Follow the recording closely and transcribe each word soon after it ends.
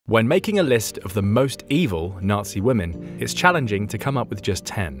When making a list of the most evil Nazi women, it's challenging to come up with just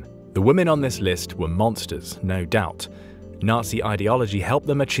 10. The women on this list were monsters, no doubt. Nazi ideology helped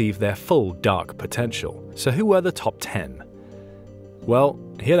them achieve their full dark potential. So who were the top 10? Well,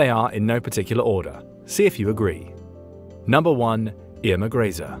 here they are in no particular order. See if you agree. Number 1. Irma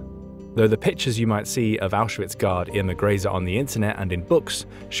Grese. Though the pictures you might see of Auschwitz guard Irma Grese on the internet and in books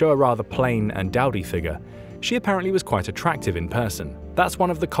show a rather plain and dowdy figure, she apparently was quite attractive in person. That's one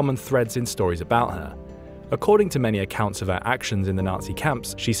of the common threads in stories about her. According to many accounts of her actions in the Nazi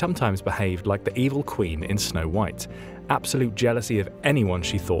camps, she sometimes behaved like the evil queen in Snow White. Absolute jealousy of anyone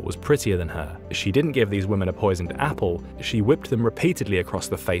she thought was prettier than her. She didn't give these women a poisoned apple, she whipped them repeatedly across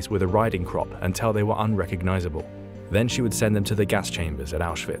the face with a riding crop until they were unrecognizable. Then she would send them to the gas chambers at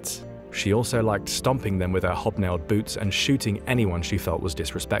Auschwitz. She also liked stomping them with her hob-nailed boots and shooting anyone she felt was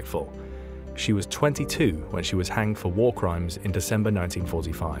disrespectful. She was 22 when she was hanged for war crimes in December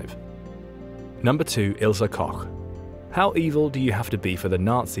 1945. Number 2. Ilse Koch. How evil do you have to be for the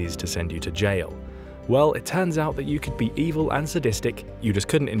Nazis to send you to jail? Well, it turns out that you could be evil and sadistic, you just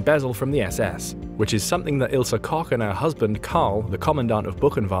couldn't embezzle from the SS, which is something that Ilse Koch and her husband Karl, the commandant of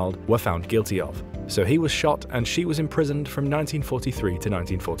Buchenwald, were found guilty of. So he was shot and she was imprisoned from 1943 to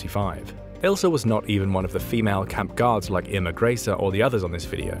 1945. Ilse was not even one of the female camp guards like Irma Grese or the others on this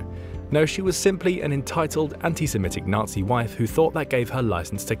video. No, she was simply an entitled anti-Semitic Nazi wife who thought that gave her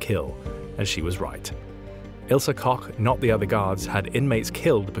license to kill, and she was right. Ilse Koch, not the other guards, had inmates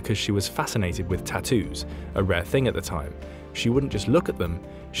killed because she was fascinated with tattoos, a rare thing at the time. She wouldn't just look at them,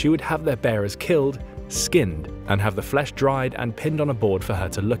 she would have their bearers killed, skinned, and have the flesh dried and pinned on a board for her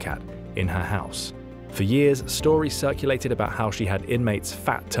to look at, in her house. For years, stories circulated about how she had inmates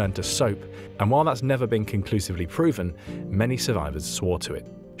fat turned to soap, and while that's never been conclusively proven, many survivors swore to it.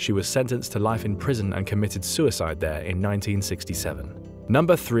 She was sentenced to life in prison and committed suicide there in 1967.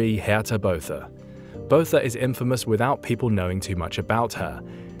 Number 3. Herta Botha. Botha is infamous without people knowing too much about her.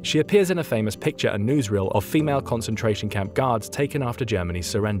 She appears in a famous picture and newsreel of female concentration camp guards taken after Germany's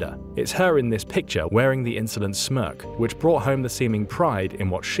surrender. It's her in this picture wearing the insolent smirk, which brought home the seeming pride in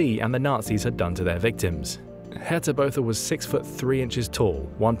what she and the Nazis had done to their victims. Herta Botha was 6 foot 3 inches tall,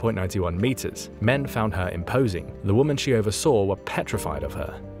 1.91 meters. Men found her imposing. The women she oversaw were petrified of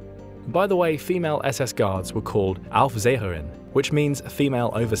her. By the way, female SS guards were called Aufseherin, which means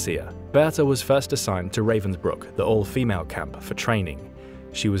female overseer. Berta was first assigned to Ravensbrück, the all-female camp, for training.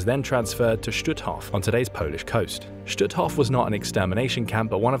 She was then transferred to Stutthof on today's Polish coast. Stutthof was not an extermination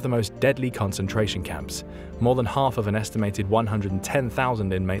camp, but one of the most deadly concentration camps. More than half of an estimated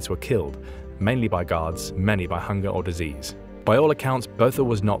 110,000 inmates were killed, mainly by guards, many by hunger or disease. By all accounts, Botha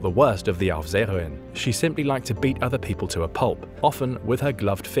was not the worst of the Aufseherin. She simply liked to beat other people to a pulp, often with her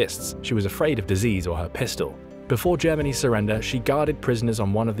gloved fists. She was afraid of disease or her pistol. Before Germany's surrender, she guarded prisoners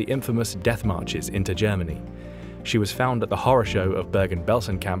on one of the infamous death marches into Germany. She was found at the horror show of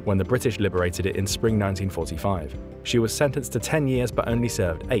Bergen-Belsen camp when the British liberated it in spring 1945. She was sentenced to 10 years but only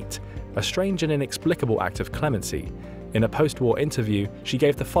served 8, a strange and inexplicable act of clemency. In a post-war interview, she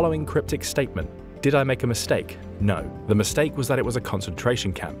gave the following cryptic statement: "Did I make a mistake? No. The mistake was that it was a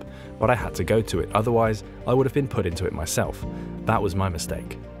concentration camp, but I had to go to it, otherwise I would have been put into it myself. That was my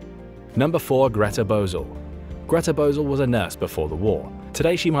mistake." Number 4. Greta Bösel. Greta Bösel was a nurse before the war.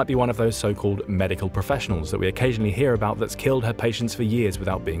 Today she might be one of those so-called medical professionals that we occasionally hear about that's killed her patients for years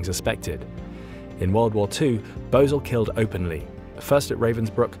without being suspected. In World War II, Bösel killed openly, first at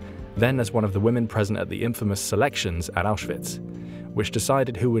Ravensbrück, then as one of the women present at the infamous selections at Auschwitz, which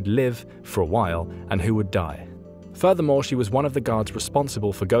decided who would live for a while and who would die. Furthermore, she was one of the guards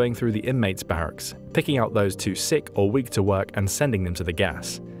responsible for going through the inmates' barracks, picking out those too sick or weak to work and sending them to the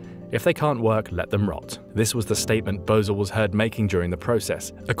gas. If they can't work, let them rot. This was the statement Bösel was heard making during the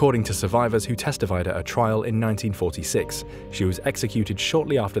process, according to survivors who testified at a trial in 1946. She was executed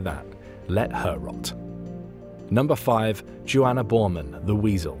shortly after that. Let her rot. Number 5. Joanna Bormann, the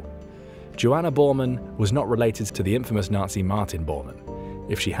Weasel. Joanna Bormann was not related to the infamous Nazi Martin Bormann.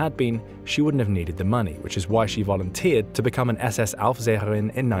 If she had been, she wouldn't have needed the money, which is why she volunteered to become an SS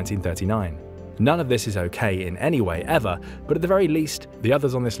Aufseherin in 1939. None of this is okay in any way ever, but at the very least, the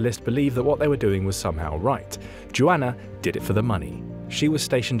others on this list believe that what they were doing was somehow right. Joanna did it for the money. She was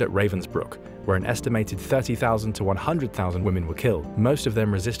stationed at Ravensbrück, where an estimated 30,000 to 100,000 women were killed, most of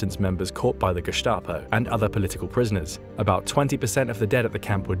them resistance members caught by the Gestapo and other political prisoners. About 20% of the dead at the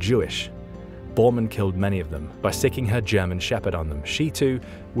camp were Jewish. Bormann killed many of them by sticking her German Shepherd on them. She too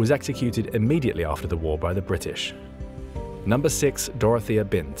was executed immediately after the war by the British. Number 6. Dorothea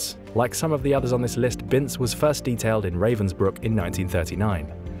Binz. Like some of the others on this list, Binz was first detailed in Ravensbrück in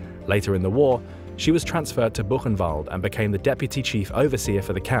 1939. Later in the war, She was transferred to Buchenwald and became the deputy chief overseer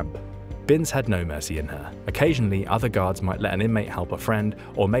for the camp. Binz had no mercy in her. Occasionally, other guards might let an inmate help a friend,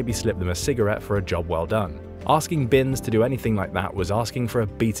 or maybe slip them a cigarette for a job well done. Asking Binz to do anything like that was asking for a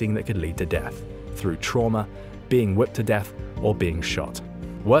beating that could lead to death, through trauma, being whipped to death, or being shot.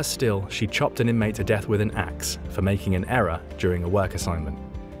 Worse still, she chopped an inmate to death with an axe for making an error during a work assignment.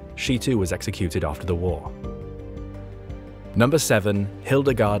 She too was executed after the war. Number 7.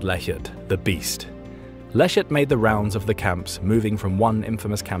 Hildegard Lechert, the Beast. Lechert made the rounds of the camps, moving from one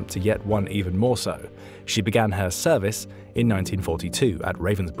infamous camp to yet one even more so. She began her service in 1942 at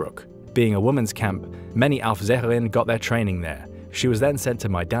Ravensbrück. Being a women's camp, many Aufseherinnen got their training there. She was then sent to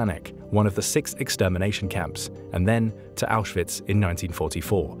Majdanek, one of the 6 extermination camps, and then to Auschwitz in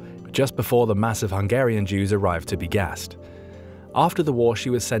 1944, just before the mass of Hungarian Jews arrived to be gassed. After the war, she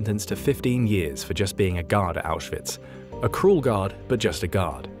was sentenced to 15 years for just being a guard at Auschwitz. A cruel guard, but just a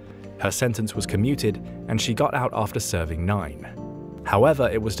guard. Her sentence was commuted, and she got out after serving 9. However,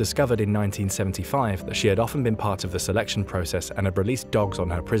 it was discovered in 1975 that she had often been part of the selection process and had released dogs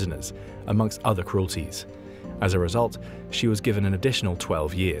on her prisoners, amongst other cruelties. As a result, she was given an additional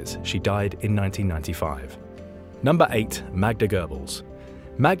 12 years. She died in 1995. Number 8. Magda Goebbels.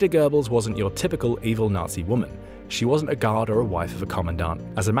 Magda Goebbels wasn't your typical evil Nazi woman. She wasn't a guard or a wife of a commandant.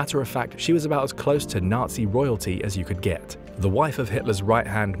 As a matter of fact, she was about as close to Nazi royalty as you could get. The wife of Hitler's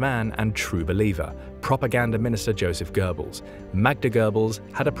right-hand man and true believer, propaganda minister Joseph Goebbels, Magda Goebbels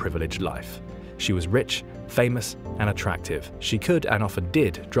had a privileged life. She was rich, famous, and attractive. She could, and often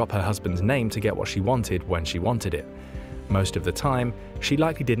did, drop her husband's name to get what she wanted when she wanted it. Most of the time, she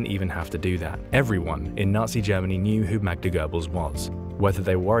likely didn't even have to do that. Everyone in Nazi Germany knew who Magda Goebbels was. Whether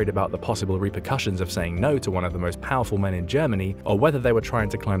they were worried about the possible repercussions of saying no to one of the most powerful men in Germany, or whether they were trying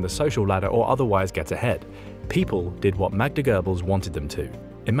to climb the social ladder or otherwise get ahead, people did what Magda Goebbels wanted them to.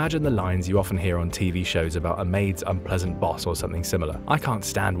 Imagine the lines you often hear on TV shows about a maid's unpleasant boss or something similar. I can't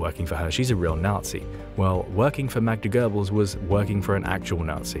stand working for her, she's a real Nazi. Well, working for Magda Goebbels was working for an actual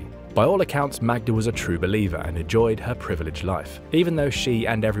Nazi. By all accounts, Magda was a true believer and enjoyed her privileged life. Even though she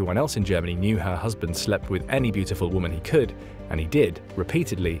and everyone else in Germany knew her husband slept with any beautiful woman he could, and he did,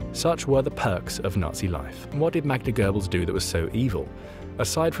 repeatedly, such were the perks of Nazi life. What did Magda Goebbels do that was so evil?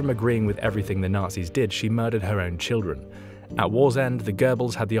 Aside from agreeing with everything the Nazis did, she murdered her own children. At war's end, the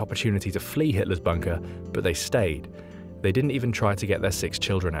Goebbels had the opportunity to flee Hitler's bunker, but they stayed. They didn't even try to get their 6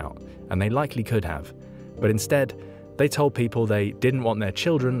 children out, and they likely could have. But instead, they told people they didn't want their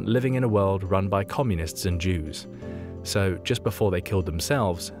children living in a world run by communists and Jews. So, just before they killed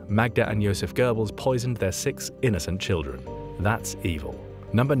themselves, Magda and Joseph Goebbels poisoned their 6 innocent children. That's evil.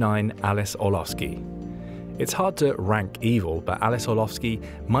 Number 9. Alice Orlovsky. It's hard to rank evil, but Alice Orlovsky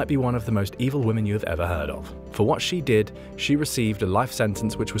might be one of the most evil women you have ever heard of. For what she did, she received a life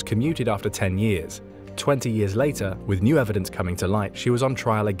sentence which was commuted after 10 years. 20 years later, with new evidence coming to light, she was on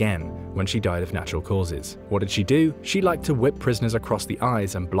trial again when she died of natural causes. What did she do? She liked to whip prisoners across the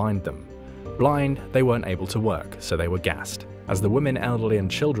eyes and blind them. Blind, they weren't able to work, so they were gassed. As the women, elderly and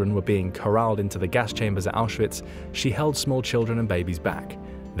children were being corralled into the gas chambers at Auschwitz, she held small children and babies back.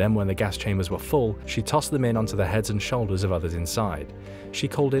 Then when the gas chambers were full, she tossed them in onto the heads and shoulders of others inside. She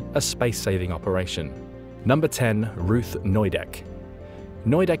called it a space-saving operation. Number 10. Ruth Neudeck.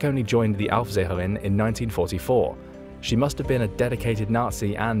 Neudeck only joined the Aufseherin in 1944. She must have been a dedicated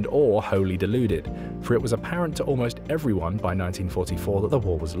Nazi and/or wholly deluded, for it was apparent to almost everyone by 1944 that the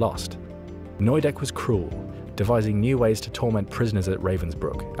war was lost. Neudeck was cruel, devising new ways to torment prisoners at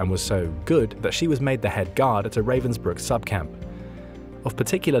Ravensbrück, and was so good that she was made the head guard at a Ravensbrück subcamp. Of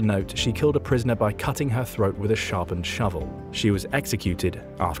particular note, she killed a prisoner by cutting her throat with a sharpened shovel. She was executed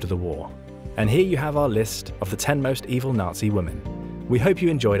after the war. And here you have our list of the 10 most evil Nazi women. We hope you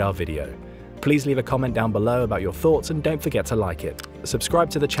enjoyed our video. Please leave a comment down below about your thoughts and don't forget to like it. Subscribe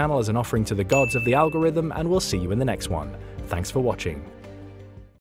to the channel as an offering to the gods of the algorithm, and we'll see you in the next one. Thanks for watching.